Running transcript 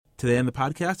Today on the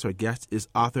podcast, our guest is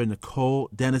author Nicole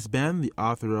Dennis-Benn, the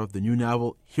author of the new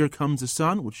novel Here Comes the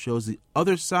Sun, which shows the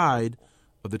other side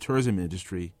of the tourism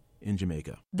industry in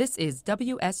Jamaica. This is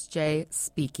WSJ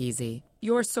Speakeasy,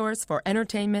 your source for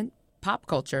entertainment, pop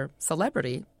culture,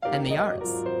 celebrity, and the arts.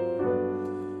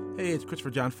 Hey, it's Christopher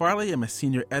John Farley. I'm a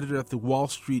senior editor at the Wall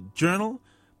Street Journal.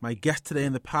 My guest today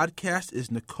on the podcast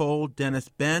is Nicole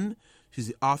Dennis-Benn. She's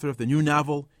the author of the new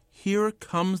novel Here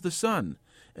Comes the Sun.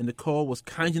 And Nicole was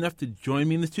kind enough to join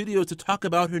me in the studio to talk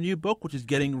about her new book, which is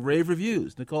getting rave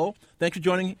reviews. Nicole, thanks for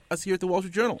joining us here at the Wall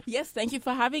Street Journal. Yes, thank you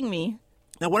for having me.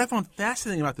 Now, what I found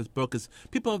fascinating about this book is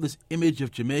people have this image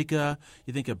of Jamaica.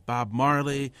 You think of Bob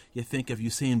Marley, you think of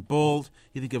Usain Bolt,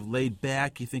 you think of laid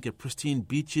back, you think of pristine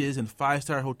beaches and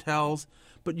five-star hotels.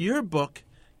 But your book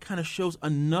kind of shows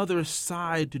another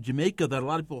side to Jamaica that a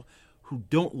lot of people who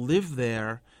don't live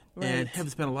there and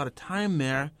haven't spent a lot of time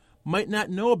there might not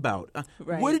know about.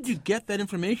 Where did you get that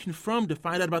information from to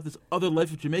find out about this other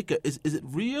life of Jamaica? Is it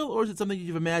real or is it something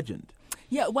you've imagined?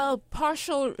 Yeah, well,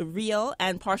 partial real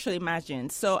and partial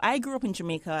imagined. So I grew up in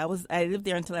Jamaica. I lived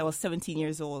there until I was 17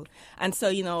 years old. And so,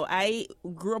 I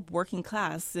grew up working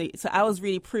class. So I was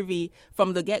really privy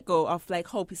from the get-go of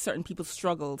how certain people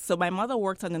struggled. So my mother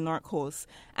worked on the North Coast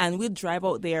and we'd drive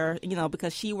out there,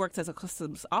 because she worked as a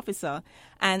customs officer.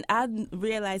 And I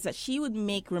realized that she would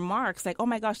make remarks like, oh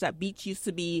my gosh, that beach used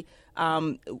to be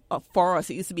for us.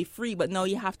 It used to be free, but now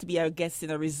you have to be a guest in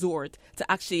a resort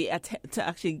to actually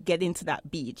get into that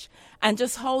beach. And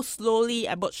just how slowly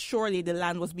but surely the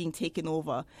land was being taken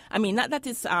over. I mean, not that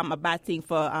it's a bad thing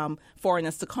for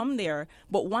foreigners to come there,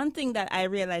 but one thing that I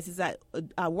realized is that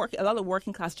a lot of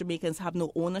working class Jamaicans have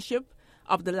no ownership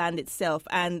of the land itself.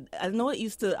 And I know it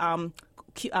used to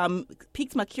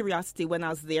piqued my curiosity when I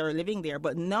was there, living there.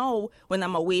 But now, when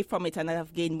I'm away from it and I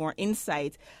have gained more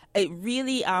insight, it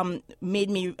really made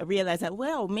me realize that,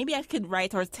 well, maybe I could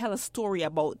write or tell a story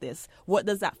about this. What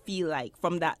does that feel like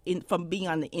from being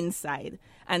on the inside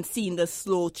and seeing the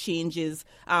slow changes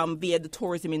via the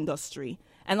tourism industry?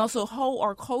 And also how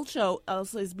our culture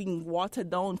also is being watered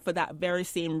down for that very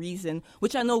same reason,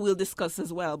 which I know we'll discuss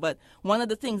as well. But one of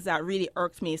the things that really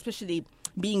irked me, especially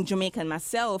being Jamaican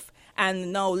myself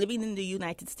and now living in the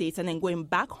United States and then going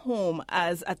back home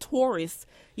as a tourist,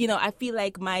 I feel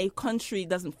like my country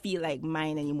doesn't feel like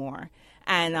mine anymore.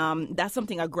 And that's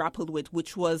something I grappled with,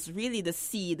 which was really the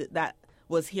seed that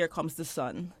was Here Comes the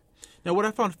Sun. Now, what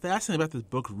I found fascinating about this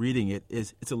book, reading it,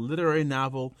 is it's a literary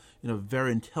novel,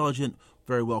 very intelligent,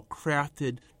 very well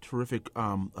crafted, terrific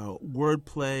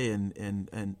wordplay,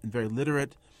 and very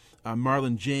literate.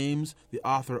 Marlon James, the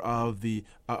author of the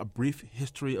A Brief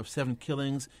History of Seven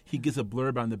Killings, he gives a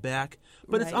blurb on the back.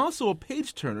 But It's also a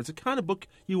page-turner. It's a kind of book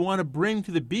you want to bring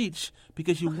to the beach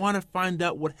because you want to find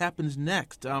out what happens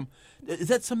next. Is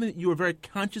that something that you were very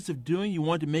conscious of doing? You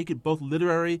wanted to make it both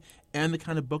literary and the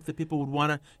kind of book that people would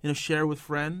want to share with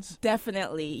friends?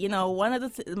 Definitely.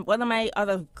 One of my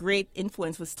other great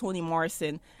influence was Toni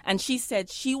Morrison, and she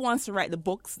said she wants to write the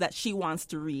books that she wants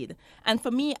to read. And for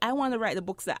me, I want to write the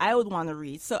books that I would want to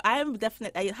read. So I have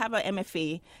an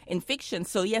MFA in fiction.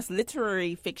 So yes,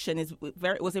 literary fiction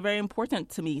was very important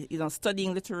to me,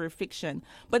 studying literary fiction.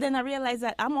 But then I realized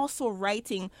that I'm also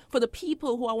writing for the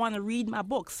people who I want to read my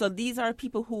books. So these are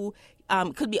people who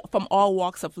could be from all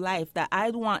walks of life, that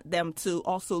I'd want them to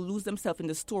also lose themselves in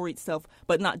the story itself,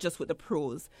 but not just with the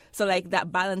prose. So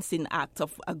that balancing act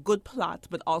of a good plot,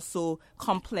 but also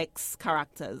complex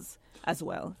characters as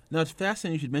well. Now, it's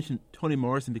fascinating you should mention Toni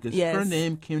Morrison because her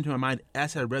name came to my mind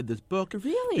as I read this book.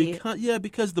 Really?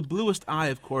 Because The Bluest Eye,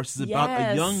 of course, is about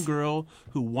a young girl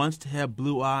who wants to have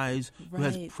blue eyes, who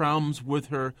has problems with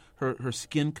her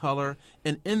skin color.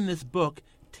 And in this book,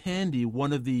 Tandy,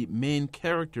 one of the main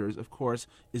characters, of course,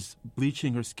 is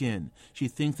bleaching her skin. She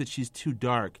thinks that she's too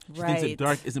dark. She thinks that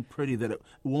dark isn't pretty, that it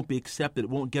won't be accepted, it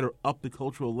won't get her up the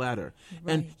cultural ladder.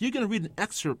 And you're going to read an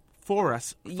excerpt for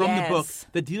us from the book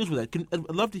that deals with that.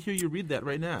 I'd love to hear you read that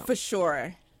right now. For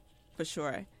sure.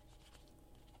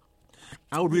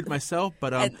 I would read it myself,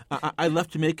 but I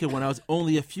left Jamaica when I was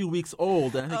only a few weeks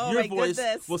old, and I think your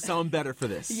voice will sound better for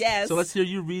this. Yes. So let's hear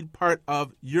you read part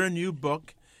of your new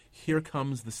book, Here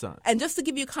Comes the Sun. And just to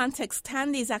give you context,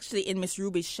 Tandy is actually in Miss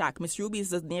Ruby's shack. Miss Ruby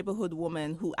is the neighborhood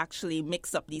woman who actually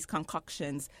mixes up these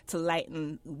concoctions to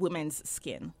lighten women's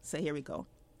skin. So here we go.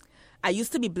 I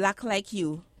used to be black like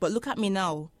you, but look at me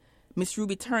now. Miss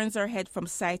Ruby turns her head from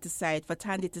side to side for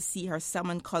Tandy to see her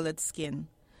salmon-colored skin,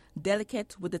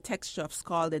 delicate with the texture of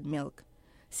scalded milk.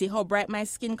 See how bright my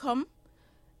skin come?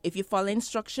 If you follow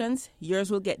instructions,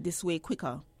 yours will get this way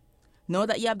quicker. Know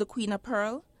that you have the Queen of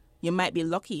Pearl? You might be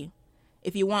lucky.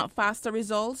 If you want faster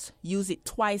results, use it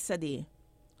twice a day.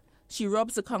 She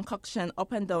rubs the concoction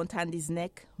up and down Tandy's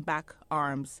neck, back,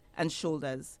 arms, and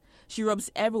shoulders. She rubs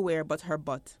everywhere but her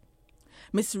butt.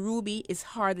 Miss Ruby is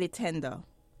hardly tender.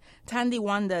 Tandy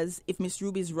wonders if Miss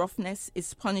Ruby's roughness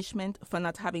is punishment for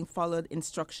not having followed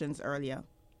instructions earlier.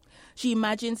 She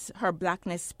imagines her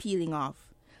blackness peeling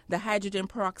off. The hydrogen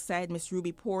peroxide Miss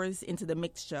Ruby pours into the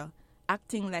mixture,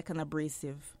 acting like an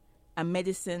abrasive, a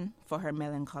medicine for her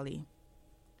melancholy.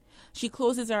 She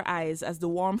closes her eyes as the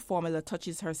warm formula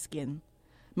touches her skin.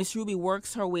 Miss Ruby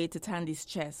works her way to Tandy's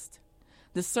chest.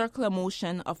 The circular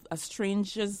motion of a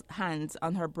stranger's hands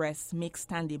on her breast makes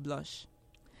Tandy blush.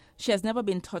 She has never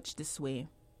been touched this way.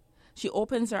 She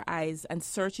opens her eyes and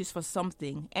searches for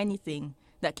something, anything,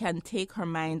 that can take her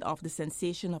mind off the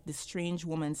sensation of this strange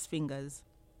woman's fingers.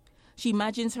 She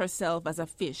imagines herself as a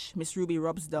fish Miss Ruby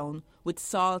rubs down with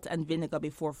salt and vinegar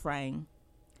before frying.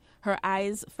 Her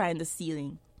eyes find the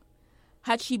ceiling.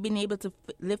 Had she been able to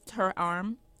lift her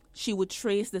arm, she would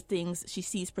trace the things she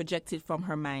sees projected from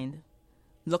her mind.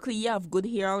 Luckily you have good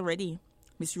hair already,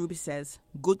 Miss Ruby says.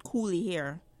 Good coolie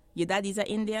hair. Your daddy's an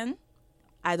Indian?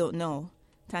 I don't know,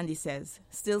 Tandy says,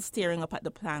 still staring up at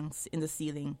the planks in the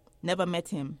ceiling. Never met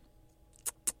him.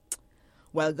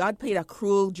 Well, God played a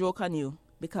cruel joke on you,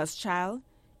 because, child,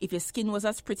 if your skin was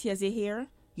as pretty as your hair,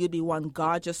 you'd be one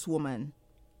gorgeous woman.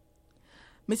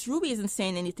 Miss Ruby isn't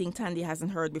saying anything Tandy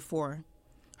hasn't heard before.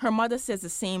 Her mother says the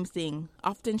same thing,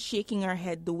 often shaking her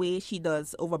head the way she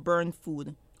does over burned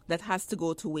food that has to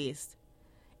go to waste.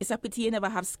 It's a pity you never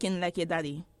have skin like your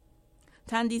daddy.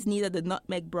 Tandy's neither the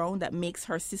nutmeg brown that makes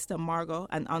her sister Margot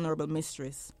an honorable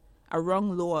mistress, a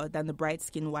rung lower than the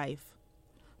bright-skinned wife.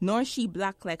 Nor is she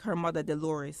black like her mother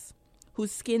Dolores,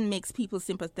 whose skin makes people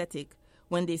sympathetic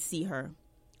when they see her.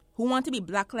 Who want to be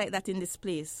black like that in this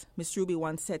place? Miss Ruby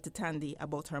once said to Tandy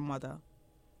about her mother.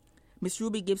 Miss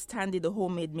Ruby gives Tandy the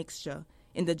homemade mixture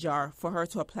in the jar for her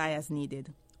to apply as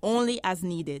needed. Only as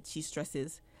needed, she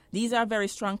stresses. These are very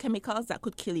strong chemicals that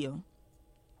could kill you.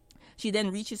 She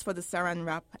then reaches for the saran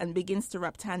wrap and begins to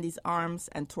wrap Tandy's arms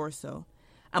and torso.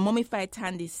 A mummified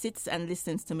Tandy sits and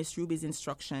listens to Miss Ruby's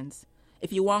instructions.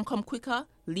 If you want to come quicker,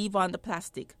 leave on the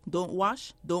plastic. Don't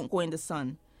wash, don't go in the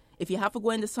sun. If you have to go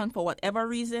in the sun for whatever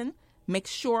reason, make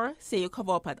sure you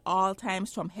cover up at all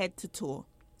times from head to toe.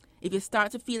 If you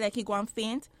start to feel like you're going to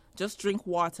faint, just drink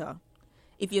water.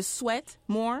 If you sweat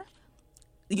more,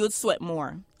 you'd sweat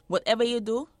more. Whatever you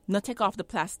do, not take off the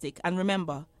plastic. And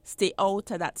remember, stay out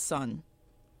of that sun.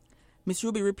 Miss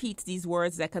Ruby repeats these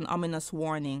words like an ominous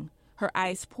warning, her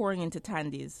eyes pouring into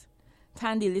Tandy's.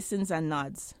 Tandy listens and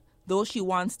nods, though she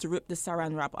wants to rip the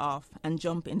saran wrap off and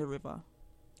jump in the river.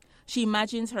 She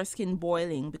imagines her skin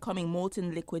boiling, becoming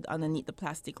molten liquid underneath the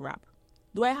plastic wrap.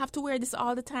 Do I have to wear this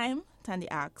all the time? Tandy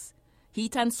asks.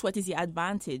 Heat and sweat is your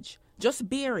advantage. Just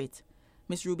bear it,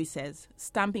 Miss Ruby says,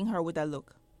 stamping her with a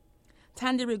look.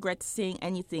 Tandy regrets saying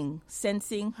anything,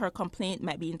 sensing her complaint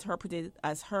might be interpreted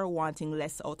as her wanting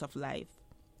less out of life.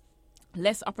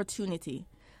 Less opportunity,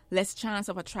 less chance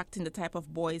of attracting the type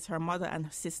of boys her mother and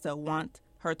her sister want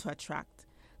her to attract.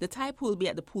 The type who will be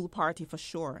at the pool party for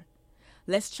sure.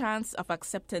 Less chance of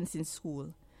acceptance in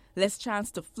school. Less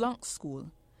chance to flunk school.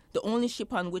 The only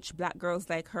ship on which black girls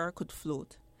like her could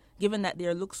float, given that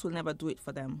their looks will never do it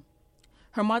for them.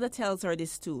 Her mother tells her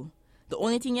this too. The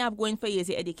only thing you have going for you is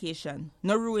your education.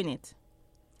 No ruin it.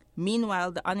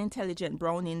 Meanwhile, the unintelligent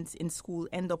brownings in school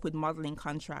end up with modeling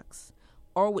contracts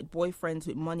or with boyfriends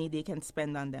with money they can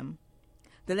spend on them.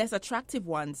 The less attractive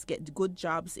ones get good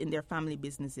jobs in their family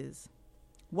businesses.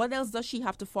 What else does she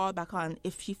have to fall back on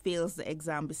if she fails the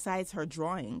exam besides her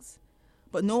drawings?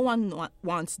 But no one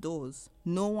wants those.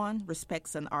 No one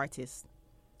respects an artist.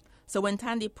 So when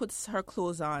Tandy puts her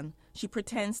clothes on, she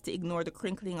pretends to ignore the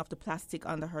crinkling of the plastic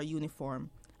under her uniform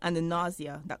and the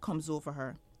nausea that comes over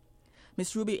her.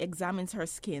 Miss Ruby examines her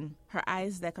skin, her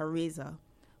eyes like a razor,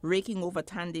 raking over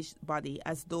Tandy's body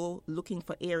as though looking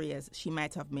for areas she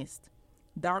might have missed.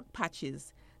 Dark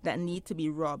patches that need to be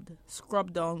rubbed,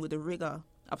 scrubbed down with the rigor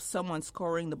of someone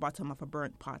scouring the bottom of a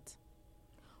burnt pot.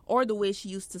 Or the way she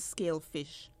used to scale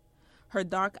fish, her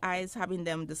dark eyes having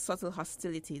them the subtle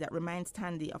hostility that reminds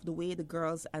Tandy of the way the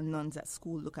girls and nuns at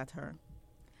school look at her.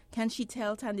 Can she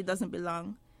tell Tandy doesn't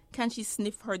belong? Can she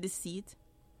sniff her deceit?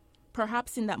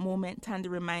 Perhaps in that moment Tandy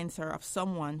reminds her of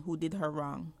someone who did her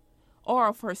wrong, or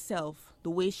of herself, the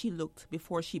way she looked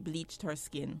before she bleached her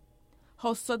skin.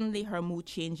 How suddenly her mood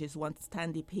changes once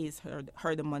Tandy pays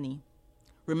her the money.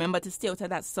 Remember to stay out of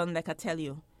that sun like I tell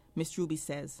you, Miss Ruby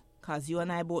says, 'cause you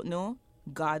and I both know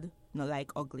God no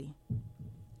like ugly.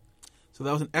 So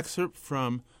that was an excerpt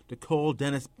from Nicole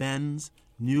Dennis-Benn's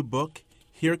new book,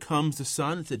 Here Comes the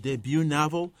Sun. It's a debut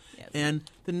novel. Yes. And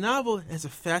the novel has a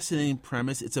fascinating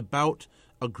premise. It's about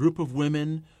a group of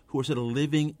women who are sort of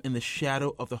living in the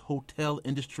shadow of the hotel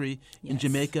industry in Yes.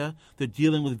 Jamaica. They're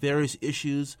dealing with various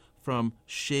issues from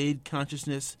shade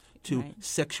consciousness to Right.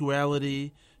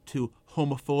 sexuality to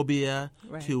homophobia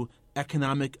Right. to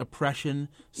economic oppression.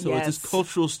 So it's Yes. this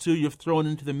cultural stew you've thrown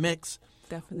into the mix.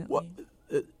 Definitely.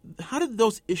 How did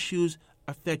those issues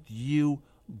affect you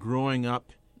growing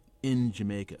up in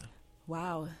Jamaica?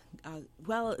 Wow.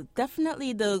 Well,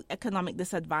 definitely the economic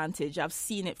disadvantage. I've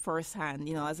seen it firsthand,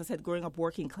 as I said, growing up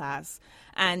working class.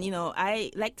 And,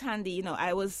 I, like Tandy,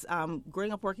 I was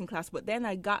growing up working class, but then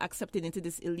I got accepted into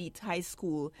this elite high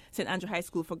school, St. Andrew High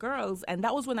School for Girls. And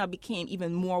that was when I became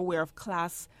even more aware of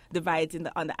class divides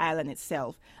on the island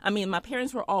itself. I mean, my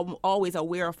parents were always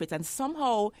aware of it, and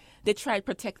somehow they tried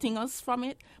protecting us from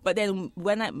it. But then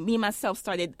when me myself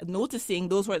started noticing,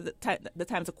 those were the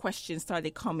times the questions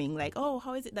started coming, like, oh,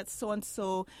 how is it that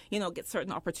so-and-so, gets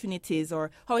certain opportunities, or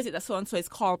how is it that so-and-so is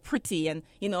called pretty, and,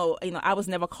 I was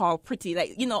never called pretty,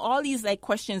 like, all these, like,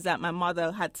 questions that my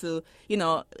mother had to,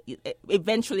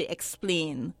 eventually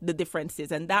explain the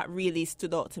differences, and that really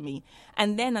stood out to me.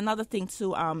 And then another thing,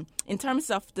 too, in terms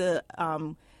of the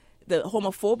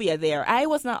homophobia there, I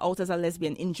was not out as a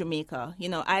lesbian in Jamaica.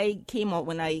 I came out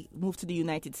when I moved to the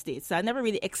United States. So I never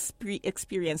really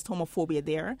experienced homophobia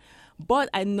there. But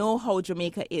I know how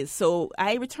Jamaica is. So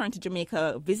I returned to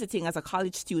Jamaica visiting as a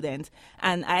college student,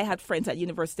 and I had friends at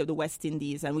University of the West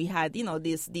Indies, and we had,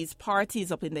 these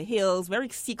parties up in the hills, very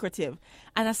secretive.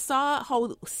 And I saw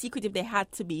how secretive they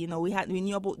had to be. We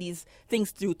knew about these things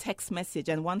through text message.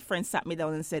 And one friend sat me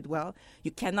down and said, well,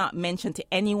 you cannot mention to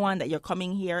anyone that you're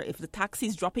coming here. If the taxi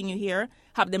is dropping you here,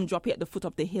 have them drop you at the foot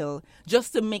of the hill,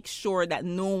 just to make sure that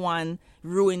no one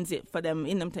ruins it for them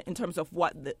in terms of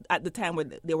what at the time where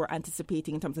they were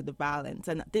anticipating in terms of the violence.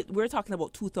 And we're talking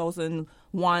about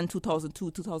 2001, 2002,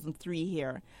 2003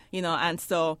 here, and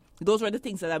so those were the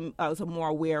things that I was more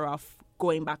aware of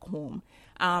going back home.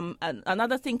 And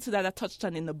another thing too that I touched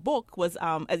on in the book was,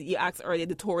 as you asked earlier,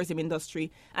 the tourism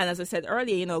industry. And as I said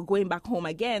earlier, going back home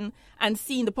again and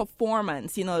seeing the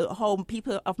performance, how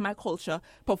people of my culture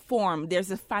perform.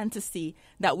 There's a fantasy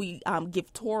that we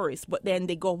give tourists, but then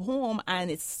they go home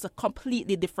and it's a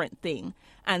completely different thing.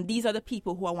 And these are the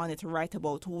people who I wanted to write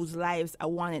about, whose lives I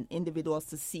wanted individuals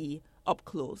to see up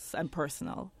close and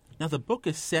personal. Now, the book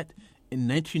is set in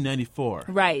 1994.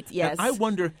 Right, yes. And I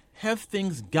wonder, have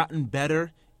things gotten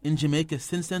better in Jamaica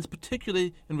since then,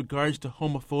 particularly in regards to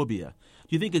homophobia? Do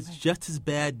you think it's just as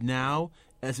bad now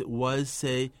as it was,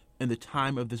 say, in the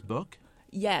time of this book?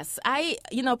 Yes,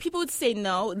 people would say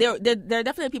no. There are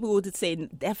definitely people who would say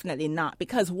definitely not,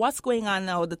 because what's going on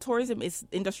now, the tourism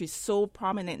industry is so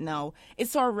prominent now.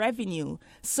 It's our revenue.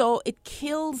 So it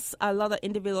kills a lot of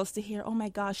individuals to hear, oh my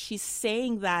gosh, she's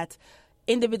saying that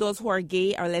individuals who are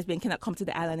gay or lesbian cannot come to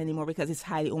the island anymore because it's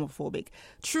highly homophobic.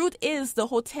 Truth is, the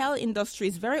hotel industry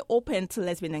is very open to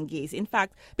lesbian and gays. In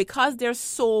fact, because they're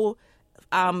so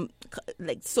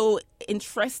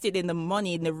interested in the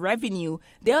money, in the revenue,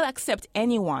 they'll accept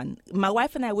anyone. My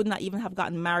wife and I would not even have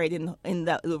gotten married in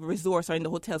the resorts or in the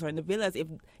hotels or in the villas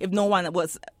if no one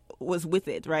was with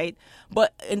it, right?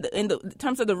 But in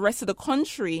terms of the rest of the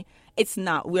country, it's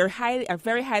not. We're a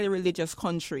very highly religious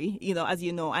country, as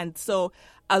you know, and so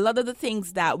a lot of the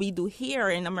things that we do here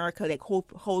in America, like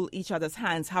hold each other's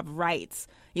hands, have rights,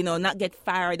 not get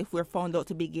fired if we're found out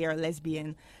to be gay or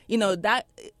lesbian. That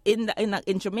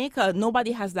in Jamaica,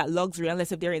 nobody has that luxury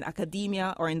unless if they're in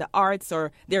academia or in the arts,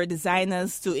 or they're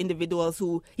designers to individuals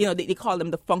who, they call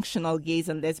them the functional gays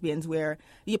and lesbians, where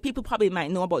people probably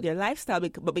might know about their lifestyle,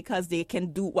 but because they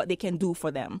can do what they can do for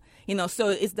them. So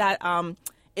it's that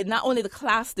it not only the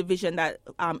class division that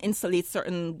insulates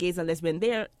certain gays and lesbians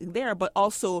there, but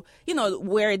also,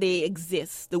 where they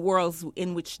exist, the worlds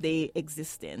in which they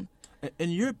exist in.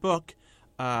 In your book,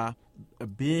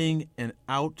 being an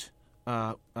out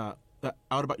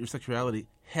about your sexuality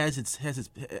has its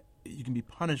you can be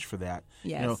punished for that.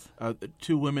 Yes.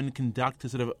 Two women conduct a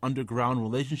sort of underground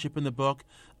relationship in the book.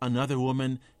 Another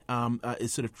woman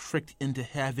is sort of tricked into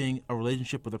having a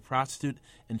relationship with a prostitute,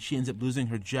 and she ends up losing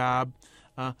her job.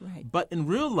 Right. But in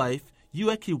real life,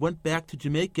 you actually went back to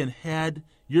Jamaica and had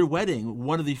your wedding,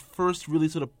 one of the first really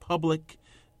sort of public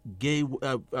gay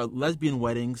lesbian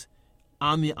weddings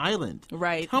on the island.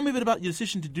 Right. Tell me a bit about your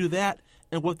decision to do that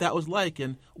and what that was like,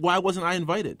 and why wasn't I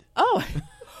invited? Oh,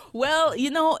 well,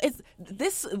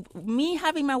 it's me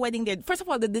having my wedding there. First of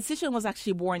all, the decision was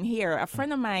actually born here. A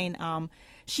friend of mine,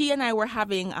 she and I were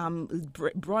having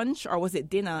brunch, or was it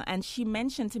dinner, and she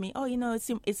mentioned to me, oh,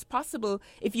 it's possible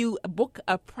if you book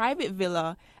a private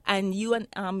villa and you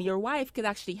and your wife could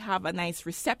actually have a nice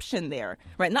reception there,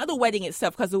 right? Not the wedding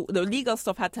itself, because the legal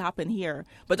stuff had to happen here,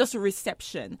 but just a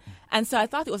reception. And so I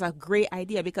thought it was a great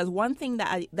idea, because one thing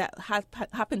that had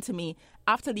happened to me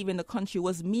after leaving the country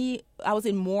was I was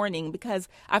in mourning, because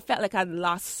I felt like I'd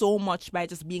lost so much by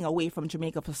just being away from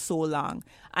Jamaica for so long.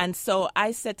 And so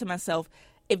I said to myself,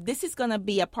 if this is going to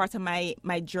be a part of my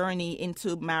journey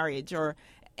into marriage or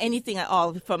anything at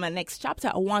all for my next chapter,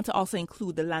 I want to also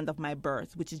include the land of my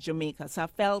birth, which is Jamaica. So I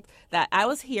felt that I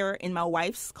was here in my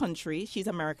wife's country. She's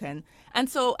American. And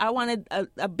so I wanted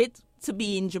a bit to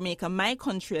be in Jamaica, my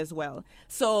country as well.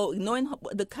 So knowing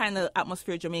the kind of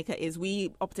atmosphere Jamaica is,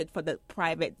 we opted for the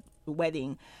private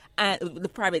wedding and the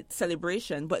private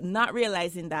celebration, but not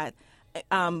realizing that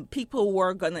people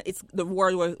were the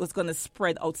word was gonna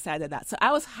spread outside of that. So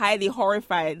I was highly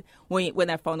horrified when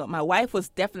I found out. My wife was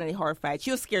definitely horrified. She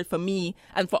was scared for me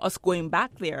and for us going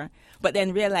back there. But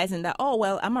then realizing that, oh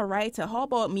well, I'm a writer. How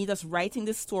about me just writing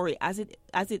this story as it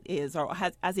is, or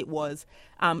as it was,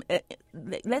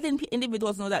 letting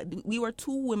individuals know that we were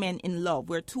two women in love.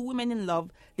 We're two women in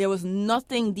love. There was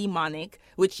nothing demonic.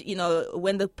 Which,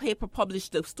 when the paper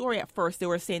published the story at first, they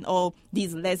were saying, oh,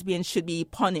 these lesbians should be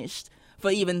punished for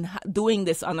even doing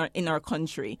this in our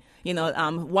country.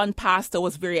 One pastor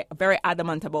was very, very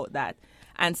adamant about that.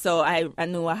 And so I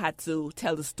knew I had to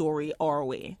tell the story our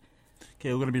way. Okay,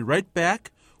 we're going to be right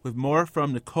back with more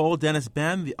from Nicole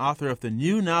Dennis-Benn, the author of the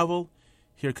new novel,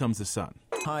 Here Comes the Sun.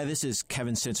 Hi, this is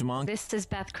Kevin Sintamong. This is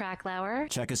Beth Kracklauer.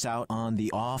 Check us out on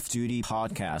the Off Duty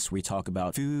podcast. We talk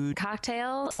about food,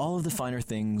 cocktails, all of the finer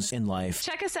things in life.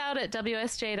 Check us out at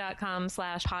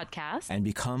WSJ.com/podcast. And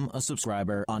become a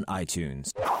subscriber on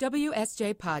iTunes.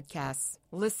 WSJ Podcasts.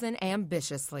 Listen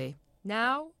ambitiously.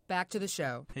 Now, back to the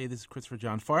show. Hey, this is Christopher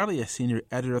John Farley, a senior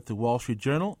editor at the Wall Street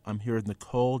Journal. I'm here with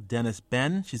Nicole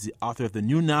Dennis-Benn. She's the author of the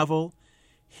new novel,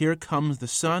 Here Comes the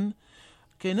Sun.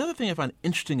 Okay, another thing I find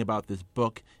interesting about this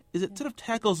book is it sort of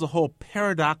tackles the whole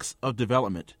paradox of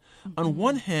development. Mm-hmm. On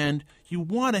one hand, you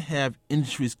want to have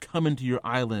industries come into your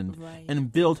island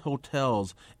and build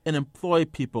hotels and employ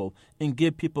people and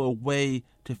give people a way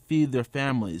to feed their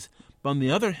families. But on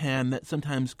the other hand, that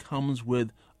sometimes comes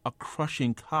with a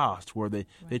crushing cost where they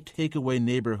take away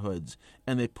neighborhoods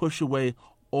and they push away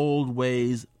old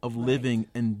ways of living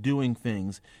and doing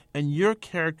things. And your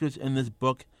characters in this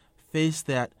book face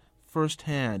that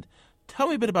firsthand. Tell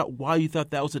me a bit about why you thought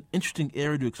that was an interesting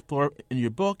area to explore in your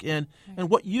book and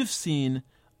what you've seen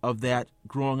of that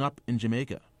growing up in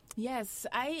Jamaica. Yes,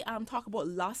 I talk about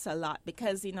loss a lot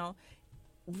because,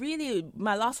 really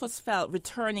my loss was felt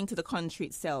returning to the country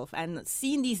itself and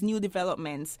seeing these new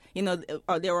developments.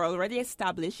 They were already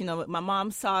established. My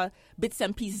mom saw bits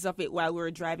and pieces of it while we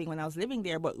were driving when I was living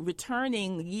there, but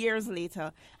returning years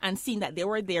later and seeing that they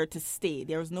were there to stay.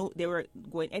 They were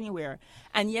going anywhere.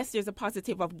 And yes, there's a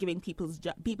positive of giving people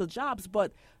jobs,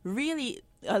 but really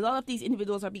a lot of these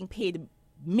individuals are being paid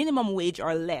minimum wage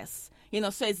or less.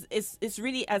 So it's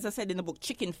really, as I said in the book,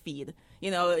 chicken feed,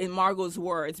 in Margot's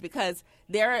words, because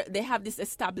they have this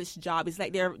established job. It's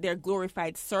like they're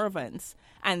glorified servants,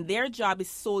 and their job is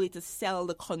solely to sell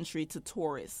the country to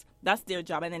tourists. That's their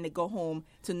job, and then they go home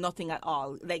to nothing at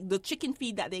all. Like the chicken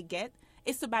feed that they get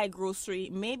is to buy grocery,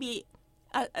 maybe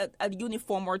a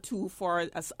uniform or two for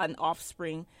an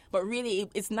offspring, but really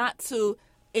it's not to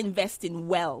invest in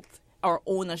wealth or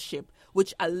ownership,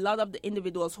 which a lot of the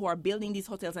individuals who are building these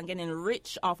hotels and getting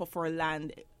rich off of our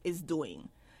land is doing.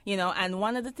 And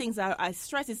one of the things I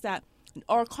stress is that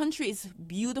our country is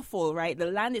beautiful, right? The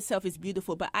land itself is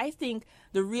beautiful, but I think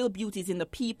the real beauty is in the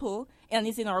people and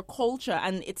it's in our culture,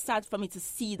 and it's sad for me to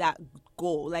see that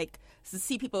go. Like, to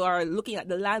see people are looking at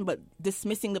the land but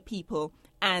dismissing the people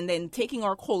and then taking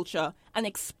our culture and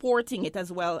exporting it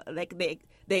as well.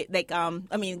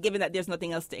 Given that there's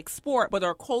nothing else to export, but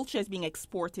our culture is being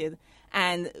exported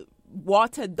and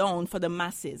watered down for the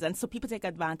masses. And so people take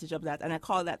advantage of that, and I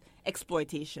call that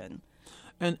exploitation.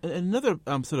 And another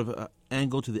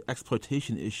angle to the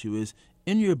exploitation issue is,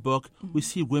 in your book, we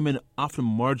see women often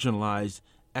marginalized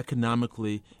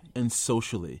economically and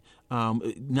socially,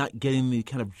 not getting the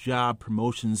kind of job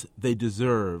promotions they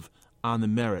deserve on the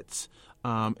merits.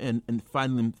 And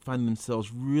finding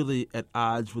themselves really at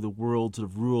odds with a world sort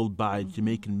of ruled by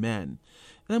Jamaican men.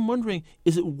 And I'm wondering,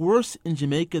 is it worse in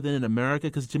Jamaica than in America?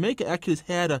 Because Jamaica actually has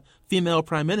had a female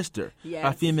prime minister,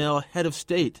 a female head of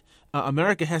state.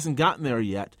 America hasn't gotten there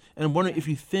yet. And I'm wondering if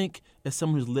you think, as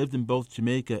someone who's lived in both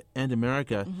Jamaica and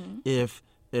America, if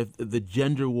the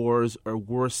gender wars are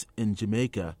worse in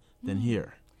Jamaica than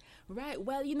here. Right.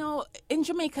 Well, in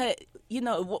Jamaica,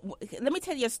 let me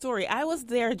tell you a story. I was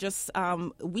there just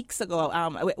weeks ago.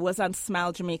 I was on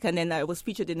Smile Jamaica, and then I was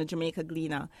featured in the Jamaica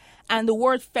Gleaner. And the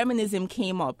word feminism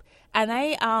came up. And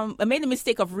I made the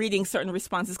mistake of reading certain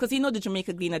responses because, the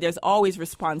Jamaica Gleaner, there's always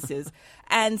responses.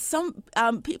 And some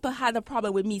people had a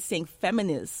problem with me saying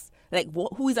feminist. Like,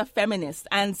 who is a feminist?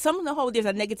 And somehow there's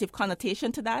a negative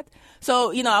connotation to that.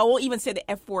 So, I won't even say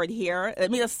the F word here.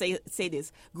 Let me just say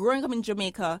this. Growing up in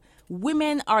Jamaica,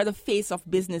 women are the face of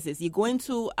businesses. You go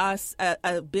into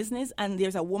a business and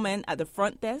there's a woman at the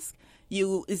front desk.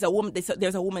 There's a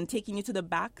woman taking you to the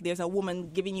back. There's a woman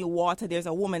giving you water. There's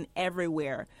a woman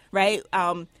everywhere, right?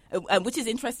 Which is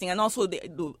interesting. And also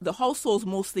the households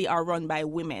mostly are run by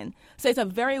women. So it's a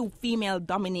very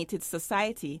female-dominated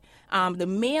society. The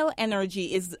male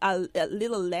energy is a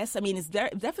little less. I mean, it's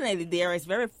definitely there. It's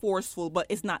very forceful, but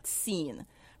it's not seen,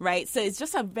 right? So it's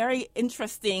just a very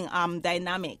interesting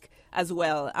dynamic as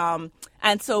well.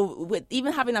 And so with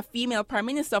even having a female prime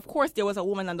minister, of course, there was a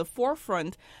woman on the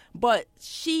forefront, but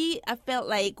I felt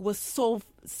like, was so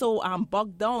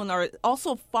bogged down or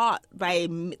also fought by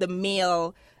the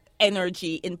male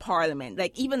energy in Parliament.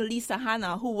 Like even Lisa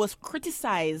Hanna, who was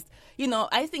criticized,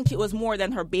 I think it was more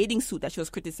than her bathing suit that she was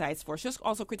criticized for. She was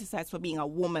also criticized for being a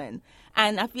woman.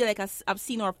 And I feel like I've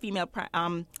seen our female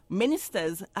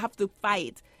ministers have to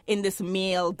fight in this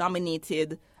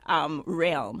male-dominated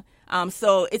realm.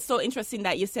 So it's so interesting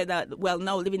that you said that, well,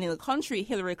 now living in the country,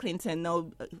 Hillary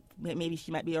Clinton, maybe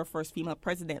she might be our first female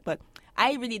president. But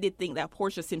I really did think that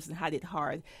Portia Simpson had it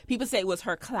hard. People say it was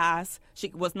her class. She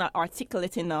was not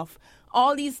articulate enough.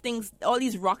 All these things, all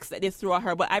these rocks that they threw at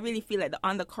her. But I really feel like the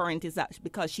undercurrent is that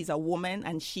because she's a woman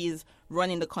and she's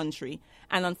running the country.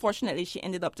 And unfortunately, she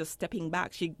ended up just stepping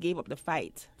back. She gave up the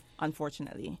fight,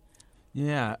 unfortunately.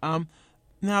 Yeah.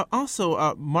 Now, also,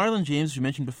 Marlon James, you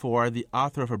mentioned before, the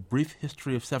author of A Brief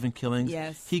History of Seven Killings.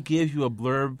 Yes. He gave you a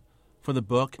blurb for the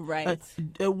book. Right.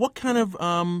 What kind of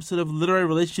sort of literary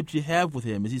relationship do you have with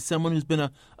him? Is he someone who's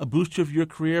been a booster of your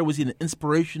career? Was he an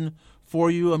inspiration for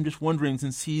you? I'm just wondering,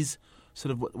 since he's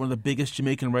sort of one of the biggest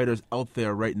Jamaican writers out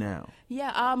there right now.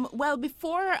 Yeah, well,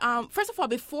 before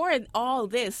all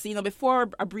this, before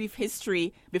A Brief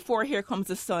History, before Here Comes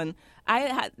the Sun, I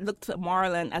had looked at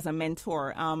Marlon as a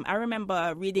mentor. I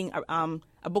remember reading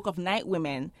a book of Night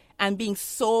Women and being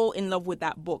so in love with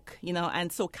that book,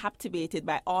 and so captivated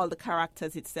by all the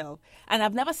characters itself. And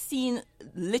I've never seen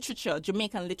literature,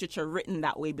 Jamaican literature, written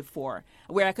that way before,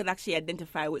 where I could actually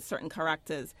identify with certain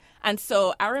characters. And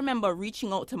so I remember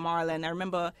reaching out to Marlon. I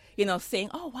remember, saying,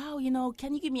 oh, wow,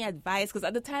 can you give me advice? Because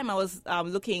at the time I was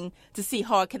looking to see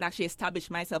how I could actually establish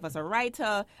myself as a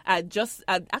writer. I'd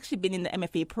actually been in the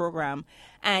MFA program.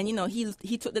 And,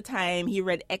 he took the time. He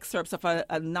read excerpts of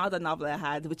another novel I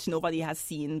had, which nobody has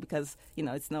seen because,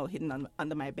 it's now hidden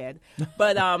under my bed.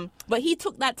 But he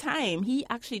took that time. He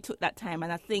actually took that time.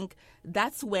 And I think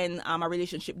that's when our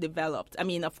relationship developed. I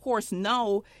mean, of course,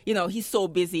 now, he's so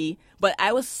busy. But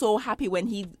I was so happy when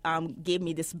he gave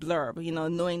me this blurb,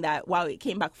 knowing that, wow, it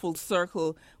came back full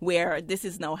circle where this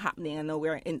is now happening. I know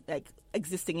we're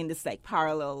existing in this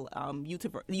parallel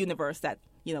universe that,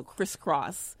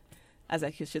 crisscross, as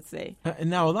I should say. And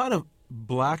now a lot of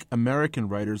Black American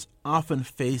writers often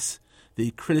face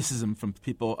the criticism from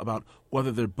people about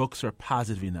whether their books are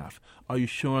positive enough. Are you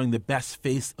showing the best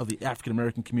face of the African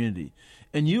American community?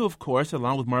 And you, of course,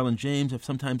 along with Marlon James, have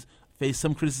sometimes faced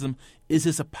some criticism. Is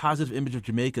this a positive image of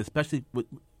Jamaica, especially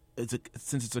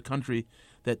since it's a country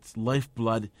that's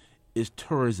lifeblood is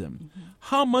tourism? Mm-hmm.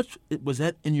 How much was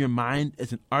that in your mind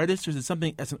as an artist, or is it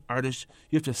something as an artist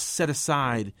you have to set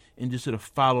aside and just sort of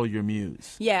follow your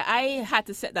muse? Yeah, I had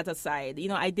to set that aside.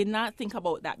 I did not think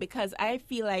about that because I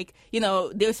feel like,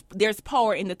 there's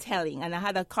power in the telling. And I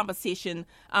had a conversation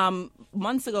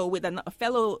months ago with a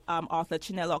fellow author,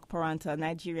 Chinelo Okparanta, a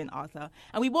Nigerian author.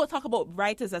 And we both talk about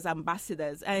writers as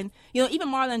ambassadors. And, even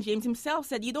Marlon James himself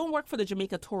said, you don't work for the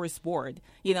Jamaica Tourist Board,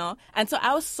 And so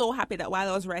I was so happy that while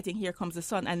I was writing Here Comes the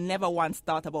Sun, I never once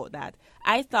thought about that.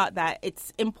 I thought that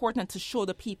it's important to show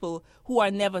the people who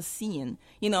are never seen.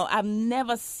 I've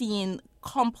never seen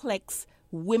complex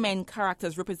women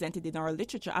characters represented in our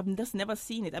literature. I've just never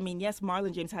seen it. I mean, yes,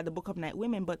 Marlon James had the Book of Night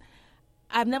Women, but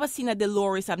I've never seen a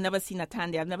Dolores, I've never seen a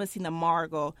Tandy, I've never seen a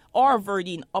Margot or a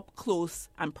Verdine up close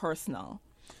and personal.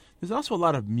 There's also a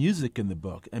lot of music in the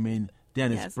book. I mean,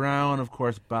 Dennis Yes. Brown, of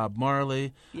course, Bob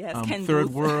Marley, Yes, Ken Third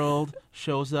Booth. World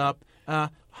shows up.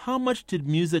 How much did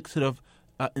music sort of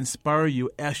inspire you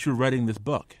as you're writing this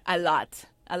book? A lot.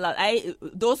 A lot.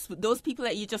 Those people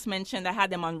that you just mentioned, I had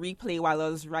them on replay while I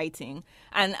was writing,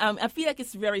 and I feel like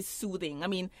it's very soothing. I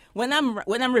mean, when I'm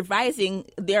revising,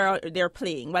 they're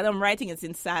playing. While I'm writing, it's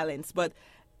in silence. But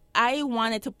I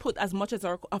wanted to put as much of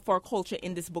our culture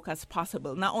in this book as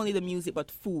possible, not only the music, but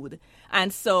food.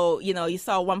 And so, you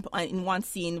saw in one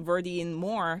scene, Verdine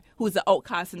Moore, who's the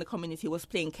outcast in the community, was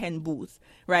playing Ken Booth,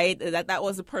 right? That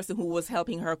was the person who was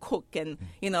helping her cook and,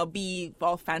 be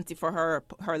all fancy for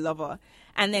her lover.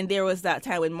 And then there was that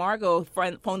time when Margot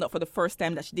found out for the first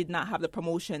time that she did not have the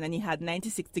promotion, and he had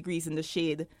 96 Degrees in the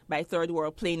Shade by Third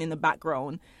World playing in the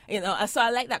background. So I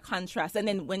like that contrast. And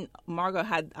then when Margot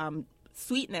had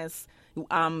Sweetness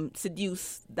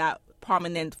seduce that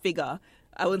prominent figure.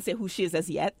 I wouldn't say who she is as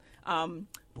yet.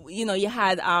 You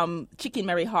had Chicken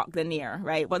Mary Hawk Lanier,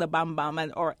 right? What a Bam Bam,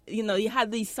 you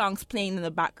had these songs playing in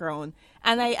the background,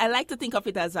 and I like to think of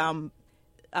it as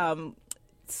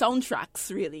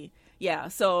soundtracks, really. Yeah.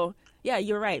 So yeah,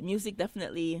 you're right. Music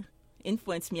definitely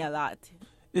influenced me a lot.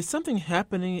 Is something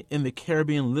happening in the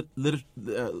Caribbean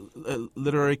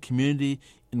literary community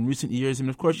in recent years? I mean,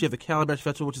 of course, you have the Calabash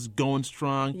Festival, which is going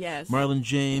strong. Yes. Marlon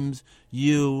James,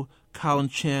 you, Colin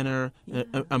Channer,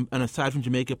 and aside from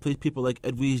Jamaica, people like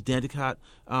Edwige Danticott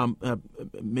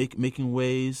making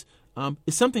waves.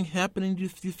 Is something happening, do you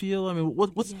feel? I mean,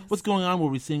 what's going on where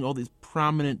we're seeing all these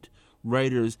prominent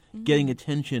writers getting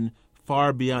attention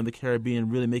far beyond the Caribbean,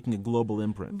 really making a global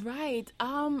imprint? Right.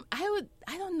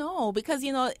 I don't know, because,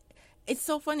 it's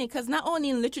so funny because not only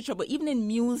in literature, but even in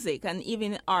music and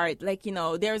even in art,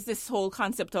 there's this whole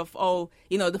concept of,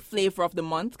 the flavor of the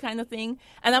month kind of thing.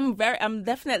 And I'm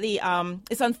definitely,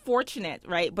 it's unfortunate,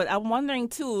 right? But I'm wondering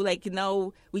too,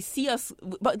 we see us,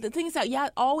 but the thing is that you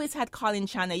always had Colin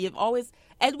Channer.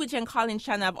 Edwidge and Colin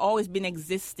Channer have always been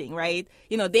existing, right?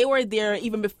 They were there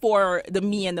even before the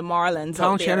Me and the Marlins.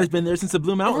 Colin Channer's been there since the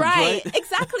Blue Mountains, right?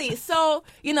 Exactly. So,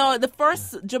 the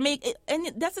first Jamaica,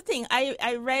 and that's the thing,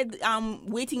 I read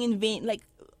Waiting in Vain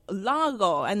long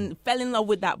ago and fell in love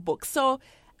with that book. So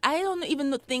I don't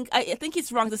even think, I think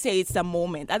it's wrong to say it's a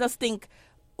moment. I just think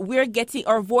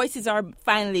our voices are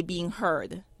finally being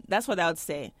heard. That's what I would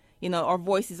say. Our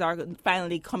voices are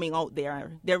finally coming out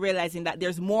there. They're realizing that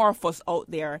there's more of us out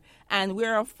there, and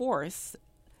we're a force.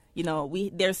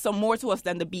 There's some more to us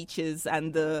than the beaches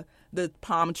and the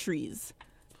palm trees.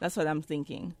 That's what I'm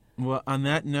thinking. Well, on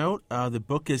that note, the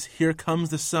book is Here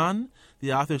Comes the Sun.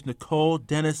 The author is Nicole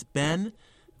Dennis-Benn.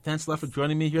 Thanks a lot for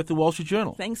joining me here at the Wall Street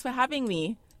Journal. Thanks for having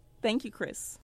me. Thank you, Chris.